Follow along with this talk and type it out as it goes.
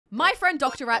My friend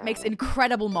Dr. Rat makes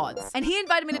incredible mods, and he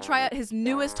invited me to try out his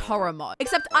newest horror mod.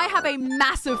 Except I have a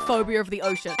massive phobia of the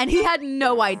ocean, and he had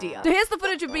no idea. So here's the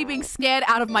footage of me being scared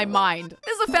out of my mind.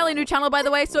 This is a fairly new channel, by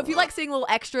the way, so if you like seeing little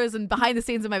extras and behind the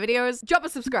scenes of my videos, drop a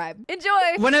subscribe. Enjoy!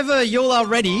 Whenever y'all are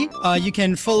ready, you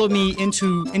can follow me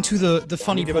into the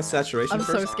funny. Give us saturation I'm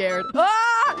first. so scared.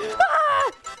 Ah!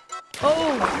 Ah!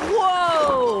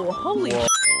 Oh, whoa! Holy shit.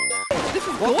 This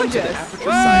is gorgeous.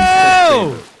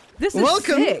 Whoa! This is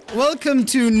sick. Welcome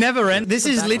to Neverend. This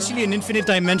is literally an infinite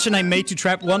dimension I made to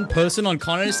trap one person on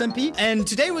Connor SMP. And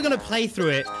today we're gonna play through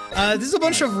it. This is a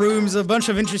bunch of rooms, a bunch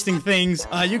of interesting things.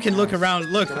 You can look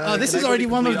around. Look, this is already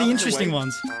one of the interesting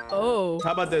ones. Oh.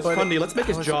 How about this, Fundy? Let's make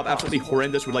his job absolutely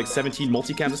horrendous with like 17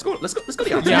 multicams. Let's go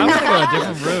the outside. Yeah, I'm gonna go a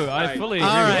different route. I fully agree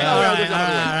with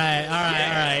that.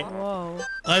 All right. Whoa.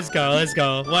 Let's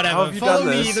go. Whatever. you Follow done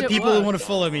me, this? the people who want to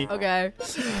follow me. Okay.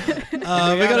 We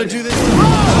gotta do this.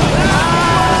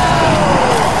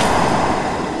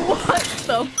 What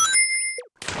the?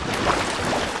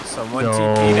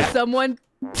 Someone.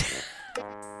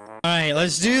 Alright,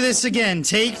 let's do this again.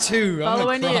 Take two.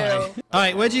 Following you.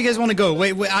 Alright, where do you guys want to go?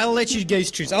 Wait, I'll let you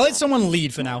guys choose. I'll let someone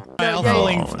lead for now. Alright,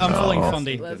 I'm following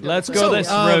Fundy. Let's go this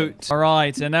route. All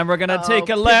right, and then we're gonna take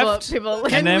a left,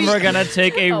 and then we're gonna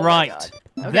take a right.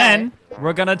 Okay. Then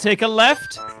we're gonna take a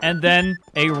left, and then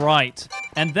a right.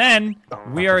 And then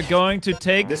we are going to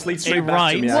take This leads a straight back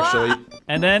right. to me, actually.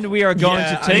 And then we are going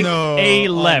to take a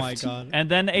Oh left. my God. And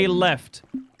then a left.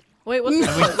 Wait, what's this?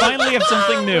 And we finally have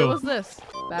something Wait, new. what's this?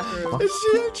 Bathroom.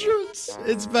 It's the entrance.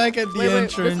 It's back at the Wait,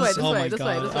 entrance. this way, Oh my this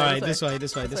way, God. this way, Alright, this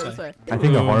this way. I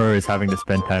think the horror is having to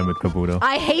spend time with Kabuto.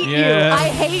 I hate you. Yeah. I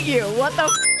hate you. What the?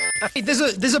 Hey,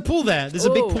 there's a pool there. There's a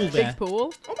big pool there. Big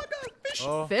pool. Oh my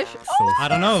God, fish! Fish. I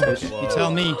don't know. You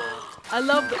tell me. I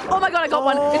love. Oh my God, I got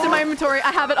one. It's in my inventory.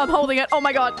 I have it. I'm holding it. Oh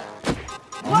my God.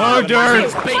 Murder!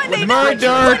 Fundy,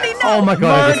 Murder! Oh my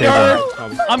god, I just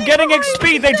Murder! I'm getting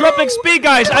XP. They drop XP,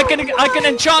 guys. I can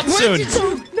enchant soon.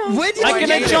 Where did I can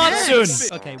enchant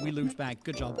soon. Okay, we lose back.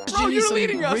 Good job. Oh, you're Some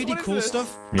leading us. really What is cool this?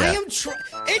 stuff. Yeah. I am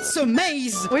It's a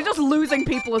maze. We're just losing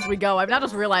people as we go. I've now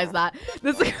just realized that.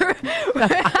 This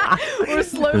we're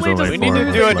slowly There's just. only We need to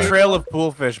four do a left. trail of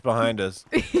poolfish behind us.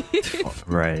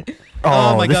 Right.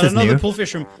 Oh, my this God, is another new.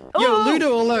 poolfish room. Yo,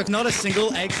 Ludo alert, not a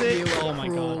single exit. Oh my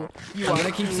God. You I'm are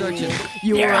gonna keep searching.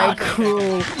 You are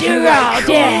cruel. You're all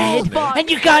dead, and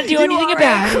you can't do anything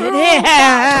about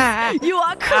it. You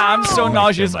are cruel. I'm so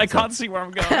nauseous. I can't see where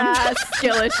I'm going.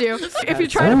 Skill issue. If you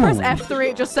try to press F3,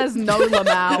 it just says no,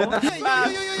 Lamau.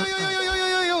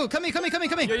 Yo, come here.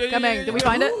 Coming. Did we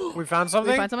find it? We found Did we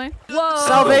something? find something? Whoa.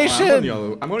 Salvation!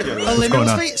 I'm going to go. A going liminal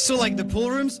on? space? So like the pool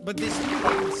rooms, but this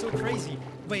is so crazy.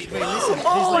 Wait, listen.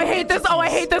 Oh, I hate this. Oh, I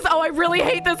hate this. Oh, I really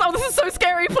hate this. Oh, this is so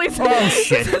scary. Please. Oh,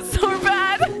 shit. This is so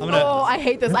bad. gonna- Oh, I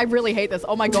hate this. I really hate this.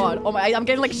 Oh my God. Oh my. I'm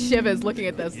getting like shivers looking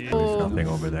at this. There's Oh. nothing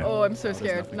over there. Oh, I'm so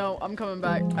scared. No, I'm coming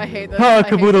back. I hate this. Ah, I hate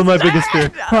Kabuto, this. my biggest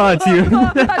fear. Ah, it's you.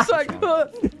 That sucked.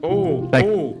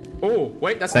 Oh,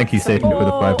 wait, that's Thank you, something Satan, for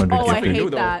the Oh, 500 oh, I gifting.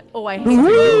 hate that. Oh, I hate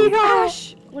that.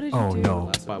 Ash, what did you Oh do? no.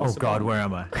 That's fine. Oh What's the god, problem? where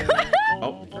am I?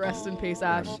 Oh, Rest in peace,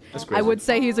 Ash. That's crazy. I would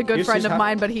say he's a good He's friend just of ha-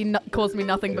 mine, but he caused me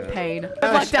nothing but pain.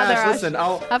 Good luck down there, Ash. Listen,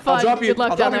 I'll Have fun. drop you. Good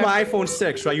luck I'll down drop you there. my iPhone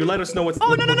 6, right? You let us know what's Oh,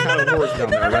 what no, kind of horrors down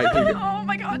there, right? Here you go. Oh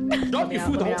my God. Drop your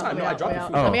food the whole time. No, I dropped your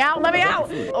food. Let me out. Let me Drop out.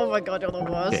 your food. Oh my God, you're the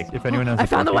worst. Okay, if anyone has I a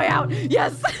found the way bucket, out.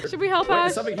 Yes. Should we help Wait, Ash?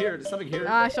 there's something here. There's something here.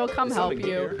 Ash, I'll come There's help something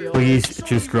you. here. please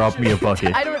just drop me a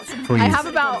bucket. I don't. Please. I have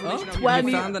about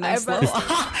 20. found the I have next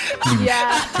about- Please,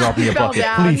 Yeah. drop me He a fell bucket.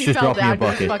 down. Please He just fell drop me a down.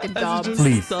 He's bucket. fucking dumb.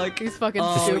 Please. He's fucking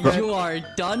Oh, stupid. you are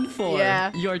done for.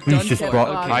 Yeah. You're Please done just for. drop.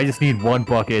 fuck. I just need one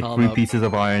bucket, Calm 3 up. pieces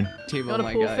of iron. You want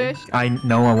a pool fish? I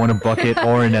want a bucket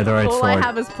or a netherite All sword. I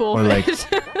have is pool Or, like, fish.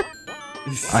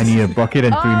 I need a bucket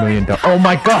and $3 million. Oh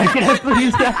my god, can I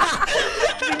please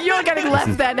get You're getting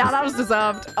left there now. That was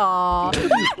deserved. Aww.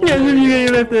 Yes, you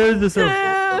get left there. This is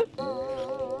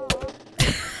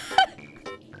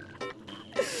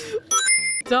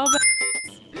Dumb.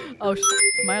 Oh,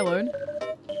 am I alone?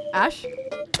 Ash?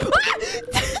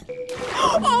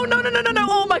 Oh, no.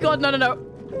 Oh my God, no.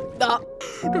 That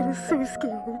is so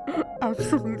scary.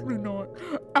 Absolutely not.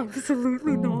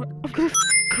 Absolutely not. I'm gonna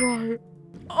cry.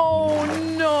 Oh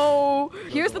no.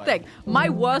 Here's the thing. My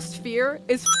worst fear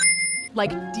is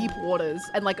like deep waters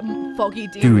and like foggy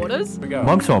deep Dude. waters. We go.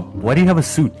 Monk Swamp, why do you have a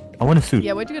suit? I want a suit.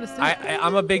 Yeah, where'd you get a suit?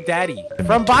 I'm a big daddy.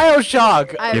 From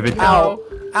Bioshock! Give it to no.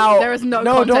 Ow. There is no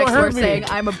don't context where hurt me. saying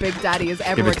I'm a big daddy is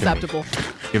ever Give it to me. acceptable.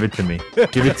 Give it to me.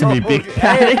 Give it to me, big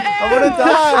Hey, daddy. I'm gonna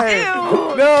die!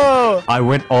 Ew. No! I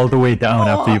went all the way down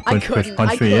after you I couldn't,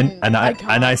 punched me in, I and I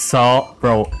can't. saw,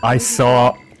 bro, I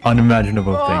saw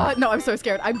unimaginable Oh, things. no, I'm so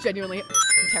scared. I'm genuinely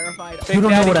terrified. You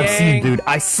don't know what I've Daddy seen, dude.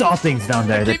 I saw things down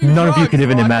there that none of you could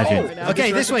even imagine.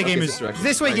 Okay, this way, gamers.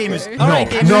 This way, gamers. All No, right,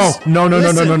 gamers. no. No.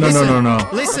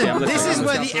 Listen, Okay, this is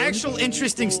where the actual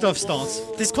interesting stuff starts.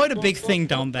 There's quite a big thing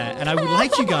down there, and I would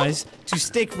like you guys to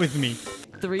stick with me.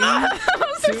 3, No,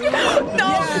 2,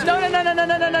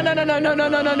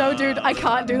 no, dude. I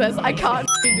can't do this. I can't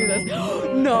do this.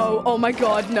 No. Oh my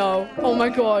god, no. Oh my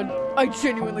god. I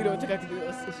genuinely don't think I can do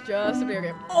this. It's just a video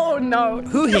game. Oh no.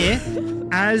 Who here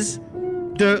has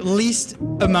the least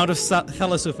amount of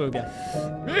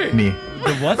thalassophobia? Me.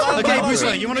 The what? Okay,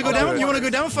 Busa, you want to go down? You want to go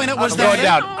down? Find out what's I'm down going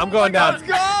down. I'm going down.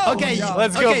 Okay,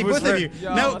 Let's go, okay, both Booster. of you.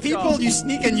 Now, people, you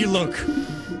sneak and you look.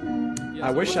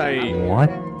 I wish I. What?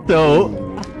 So,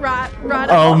 Rat.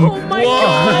 Oh my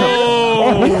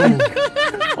god.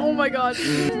 Oh my god.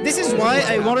 This is why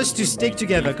I want us to stick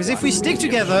together, because if we stick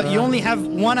together, you only have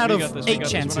 1 out of 8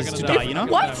 chances to die, you know?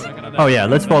 What? oh yeah,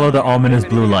 let's follow the ominous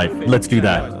blue light. Let's do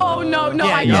that. Oh no,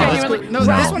 I yeah, genuinely. no,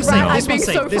 this one's safe, I'm this being one's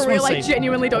so safe, this for real. one's I safe.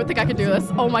 genuinely don't think I can do this.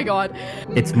 Oh my god.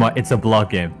 It's a block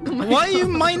game. Why are you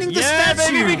mining the Yeah,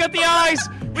 statue? baby, we got the eyes.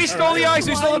 We stole the eyes.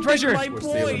 We stole the treasure.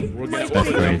 That's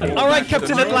crazy. All right,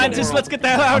 Captain Atlantis, let's get the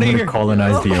hell out I'm of gonna here.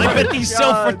 colonize the I bet earth. these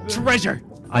sell for treasure.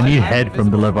 I need head from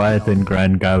the Leviathan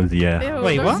Grand Gausia. Ew,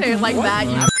 Wait, don't what? say it like that,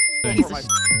 you piece of shit.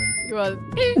 You are.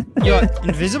 You're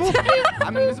invisible?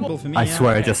 I'm invisible for me. I yeah.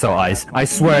 swear I just saw eyes. I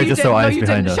swear I You just didn't. saw No, eyes you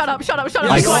behind didn't. us. Shut up.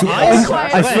 I, You saw sw- eyes?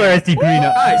 I swear I see green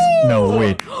eyes. No,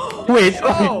 wait. Wait.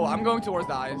 Oh, I'm going towards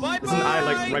the eyes. There's an eye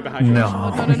like right behind you. No.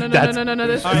 No.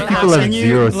 This Alright, isn't People Lux, have can happening. you,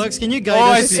 zeros. Lux, can you Oh, guide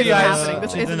I us see to, eyes.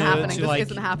 This to isn't the- happening. to, This like,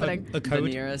 isn't happening. A The code?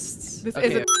 nearest. This Okay.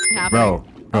 isn't happening.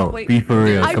 Bro, be for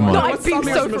real. Come No, on. I'm being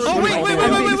so for real. Oh, wait, I'm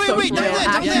being so wait, for down real. there, I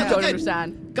down actually there, don't okay. understand.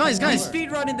 Guys,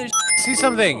 Speed running this. See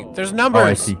something. There's Oh, I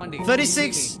numbers. see.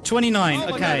 36, 29, Oh,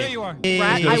 okay. there you are. Rat, I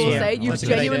will Yeah, say, you've that's a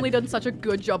good genuinely idea. done such a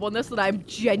good job on this that I'm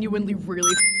genuinely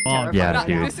really terrified. Yeah, right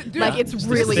now. dude. Like, it's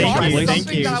really Thank you, impressive.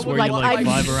 thank you. Something that Where you, Like, I'm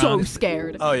vibe so around.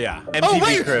 scared. Oh yeah. Oh, MTV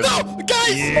wait, crew. no!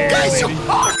 Guys!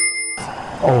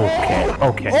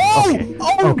 Okay.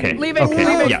 Leave it, Okay.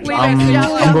 leave it, Yeah, leave it.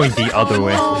 I'm going the other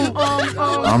way.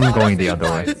 I'm going the other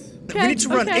way. We need to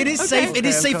run. It is safe. It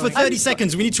is safe for 30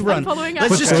 seconds. We need to run. following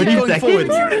Let's us. just keep 30 going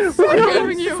seconds? forward. I'm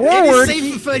following you. It Forward. is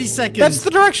safe for 30 seconds. That's the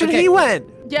direction Okay. he went.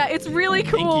 Yeah, it's really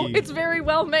cool. you. It's very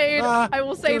well made. I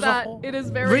will say there's a that. hole. It is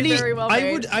very, Really, very well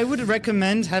made. I would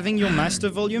recommend having your master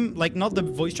volume, like not the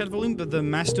voice chat volume, but the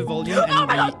master volume and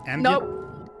the ambient. Nope.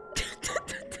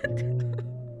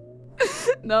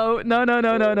 No.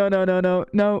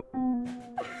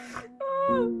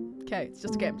 Okay, it's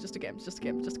just a game. Just a game.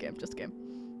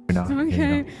 No,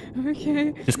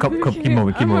 Okay. Just keep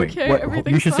moving. I'm What-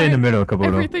 Everything's you should stay in the fine. middle, Kabuto.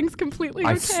 Everything's completely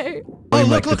I s- okay. Oh, like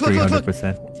look, the look, look, look, look.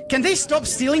 300%. Can they stop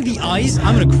stealing the eyes?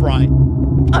 I'm gonna cry.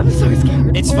 I'm so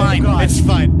scared. It's Oh fine. God. It's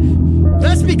fine.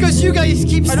 That's because you guys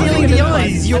keep I don't stealing think it the is fine.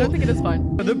 eyes. I You're don't think it is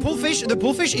fine. the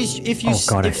pullfish is if you Oh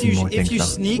God, I see more if things you now.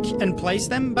 sneak and place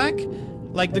them back,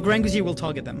 like the Granguzier will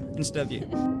target them instead of you.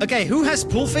 Okay, who has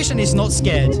pullfish and is not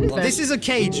scared? This is a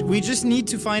cage. We just need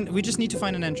to find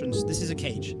an entrance. This is a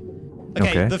cage. Okay,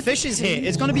 Okay. the fish is here.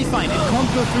 It's gonna be fine. It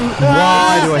can't go through.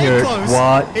 Why do I Stay hear it? close.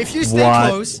 What? If you stay What?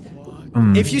 close,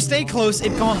 if you stay close,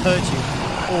 it can't hurt you.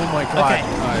 Oh my god. Okay.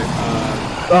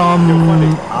 I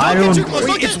Don't don't. get too close. Wait,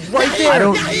 Don't it's get- right Yeah, there. I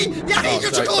don't-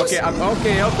 you're too close. Okay, my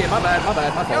bad, my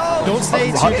fault. Don't stay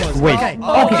too What? close. Wait. Okay.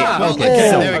 Okay. So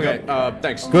So there we go. Okay,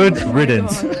 thanks. good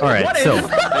riddance. All right. So I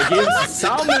gave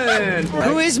salmon.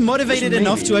 Who is motivated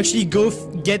enough to actually go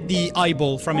get the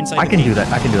eyeball from inside? I the can cage? do that.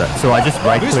 I can do that. So I just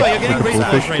right This click way, you're getting with the raised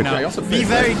full fish fish. right I now. also Be fish.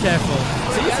 very careful.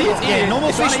 Yeah,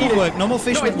 normal fish would work. Normal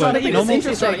fish would work. think it's Normal.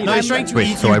 interesting. No, it's trying to Wait,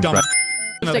 eat so you, I dumb. right-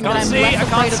 Interesting No, that I'm See, less I afraid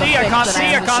can't of the see, I fish can't than see, I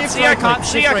I am can't the see, I can't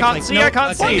see, I can't see, I can't see. I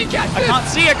can't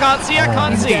see, I can't see, I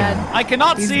can't He's see. dead. I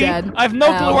cannot He's see. dead. I have no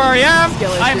clue Ow. where I am.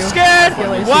 Skill I'm issue. scared.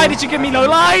 Skill issue. Why did you give me no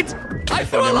light? I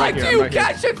threw a light to you.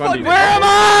 Catch it, Funny. Where am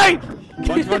I?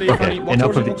 Okay.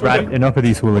 Enough of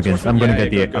these hooligans. I'm gonna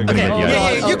get the. I'm gonna Okay, get yeah, the.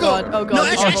 yeah, Oh you go. God, oh God, No, oh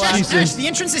Ash, God. Ash, the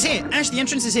entrance is here. Ash, the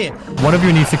entrance is here. One of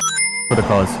you needs to for the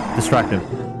cause. Distract him.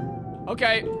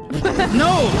 Okay.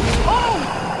 No.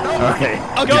 Okay. Okay.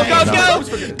 Go, go, no. go.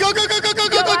 Go, go, go, go, go,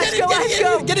 go, go. Get it,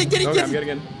 get it, get it, get it, Okay, get I'm it. getting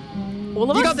in. All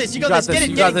of You us? got this, you You got got this. Get this, it,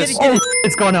 you get got it, get this. it, get it.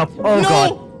 It's gone up. Oh No.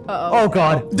 God. Uh-oh. Oh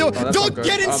God. Don't that's not good.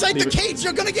 get inside the Leave it. cage.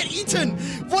 You're gonna get eaten.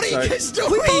 What are you Sorry. guys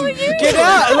doing? Get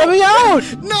out! Let me out!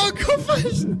 No, go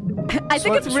first. I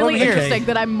think it's really interesting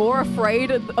that I'm more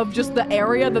afraid of just the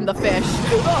area than the fish.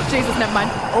 Oh, Jesus, never mind.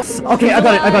 Okay, I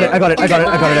got it.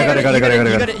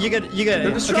 You got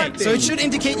it. Okay, so it should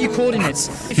indicate your coordinates.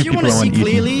 If you People want to see want eaten.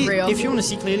 clearly, Real. if you want to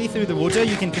see clearly through the water,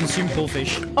 you can consume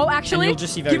pullfish. Oh, actually, you'll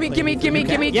just see very give me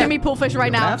clearly. pullfish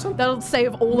right now. have some? That'll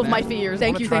save all of my fears.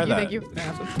 Thank you. try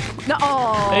No,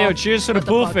 oh. Hey, yo, cheers to the What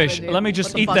the fuck, bullfish. Bundy? Let me just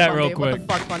What the eat fuck, that Bundy? real quick. What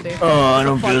the fuck, Bundy? Oh, I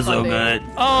don't What the feel fuck, so Bundy?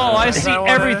 good. Oh, I see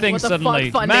everything What the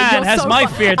suddenly. fuck, Bundy? Man, You're has so my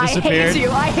fu- fear disappeared?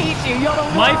 I hate you. You're the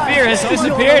worst. My fear has You're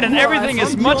disappeared the and everything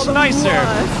worst. is much You're the nicer.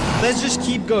 worst. Let's just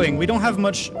keep going. We don't have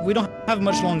much. We don't have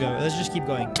much longer. Let's just keep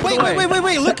going. Wait.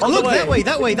 Look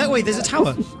that way. There's a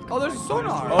tower. Oh, there's a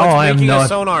sonar. Oh, it's I am making a not-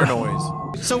 sonar noise.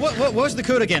 So what was the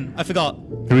code again? I forgot.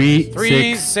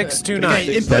 3629.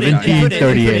 Okay, input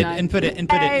it.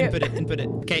 Input it.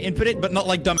 Okay, input it, but not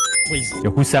like dumb, please. Yo,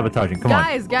 who's sabotaging? Come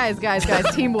on. Guys,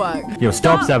 teamwork. Yo,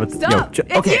 stop sabotaging. Stop. Yo,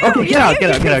 It's okay, you, get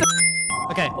out.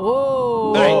 Okay.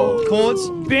 Oh. Alright, chords.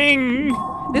 Bing!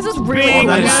 This is really Bing.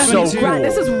 That is so Right, cool.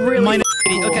 this is really Minus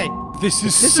 80. Okay. This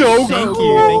is so Thank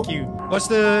cool. you. What's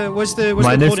the Minus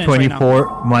coordinates right now?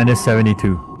 24, minus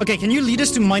 72. Okay, can you lead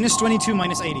us to minus 22,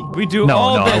 minus 80? We do No,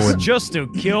 all no, I this wouldn't. just to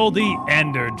kill the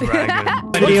Ender Dragon.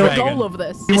 What's the Dragon. goal of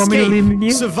this? You want me to leave me?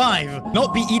 Escape, survive,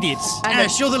 not be idiots. I know.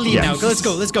 Ash, you're the lead Yeah. now. Let's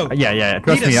go. Yeah.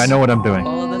 Trust Lead me, us. I know what I'm doing.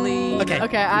 Follow the lead. Okay.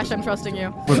 Okay, Ash, I'm trusting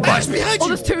you. We're Ash, fine. behind Oh,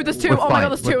 you. there's two. We're Oh my god, fine.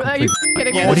 there's two. We're Are you complete.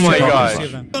 kidding me? Oh my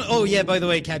gosh. Oh yeah, by the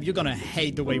way, Cab, you're gonna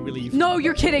hate the way we leave. No,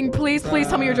 you're kidding. Please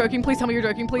tell me you're joking. Please tell me you're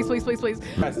joking. Please.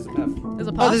 There's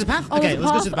a path. there's a path? Oh, Okay, there's a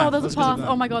let's go path. to the path. Oh, there's Let's a go to the path. path.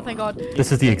 Oh my god, thank god.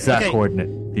 This is the exact Okay. coordinate.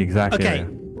 The exact Okay. area.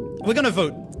 We're gonna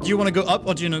vote. Do you want to go up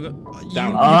or do you want to go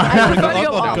Down. I wanna prefer to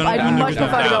go or up. do you I'd wanna much go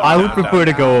prefer to go I up. would prefer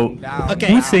to go. Okay,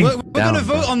 Who sings we're gonna down?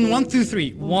 vote on 1, 2,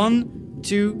 3. 1,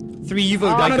 2, 3. You vote.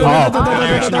 I no, go no, in the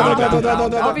direction you wanna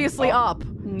go. Obviously up.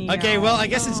 Okay, well, I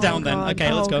guess it's down then.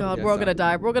 Okay, let's Oh go. god, we're all gonna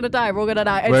die. It's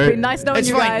Where- been nice knowing It's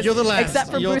you fine, guys. you're the last. Except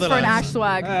for You're Bruce the for an last. Ash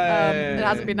swag. It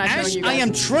hasn't been nice knowing Ash, you I guys.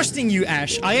 am trusting you,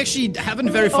 Ash. I actually haven't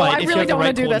Oh, verified I if you really have the don't right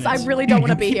want to do this. I coordinates. really don't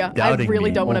want to be here. I Doubting really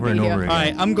me don't want to over be and here. over again.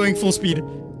 Alright, I'm going full speed.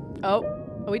 Oh,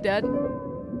 are we dead?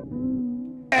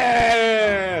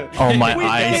 Oh my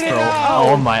eyes, bro.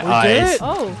 Oh my eyes.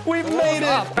 Oh, We made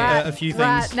it. Rat, a few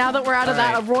Rat, things. now that we're out of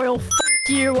that, a royal f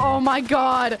you. Oh my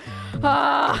god. You're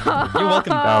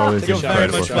welcome. That was You're very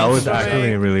incredible. much That was welcome.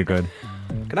 actually really good.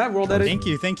 Can I roll that in? Thank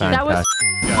you. That was.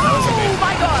 Oh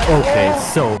my god. Okay,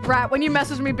 so Rat, when you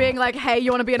messaged me being like, hey,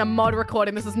 you want to be in a mod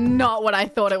recording, this is not what I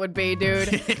thought it would be,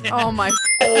 dude. Oh my.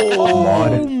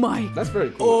 Oh my. That's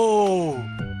very cool.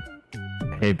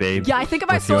 hey babe. Yeah, I think if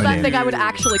I What's saw your that name? thing, I would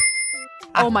actually.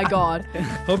 Oh my god.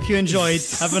 Hope you enjoyed.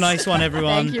 Have a nice one,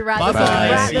 everyone. Thank you, Rat. Bye This was, bye.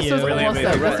 Rat, See this you. was Really awesome.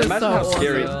 amazing. This was Imagine so how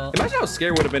scary. awesome. Imagine how scary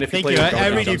it would have been if you Thank played you. with I Ghost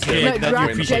really jump scare. appreciate Look, that you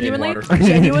Rat, appreciate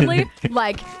it. genuinely,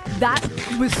 like,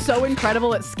 that was so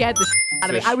incredible. It scared the out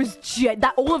of me. I was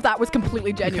all of that was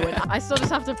completely genuine. I still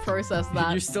just have to process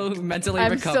that. You're still mentally I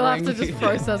recovering. still have to just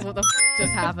process what the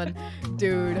just happened.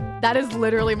 Dude, that is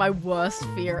literally my worst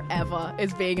fear ever,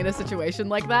 is being in a situation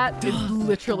like that. It's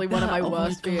literally one of my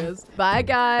worst fears. Bye,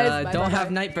 guys. Bye, Don't bye, have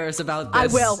bye. night bursts about I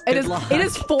this. will. Good It is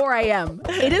luck. 4 a.m.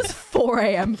 It is 4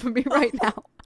 a.m. for me right now.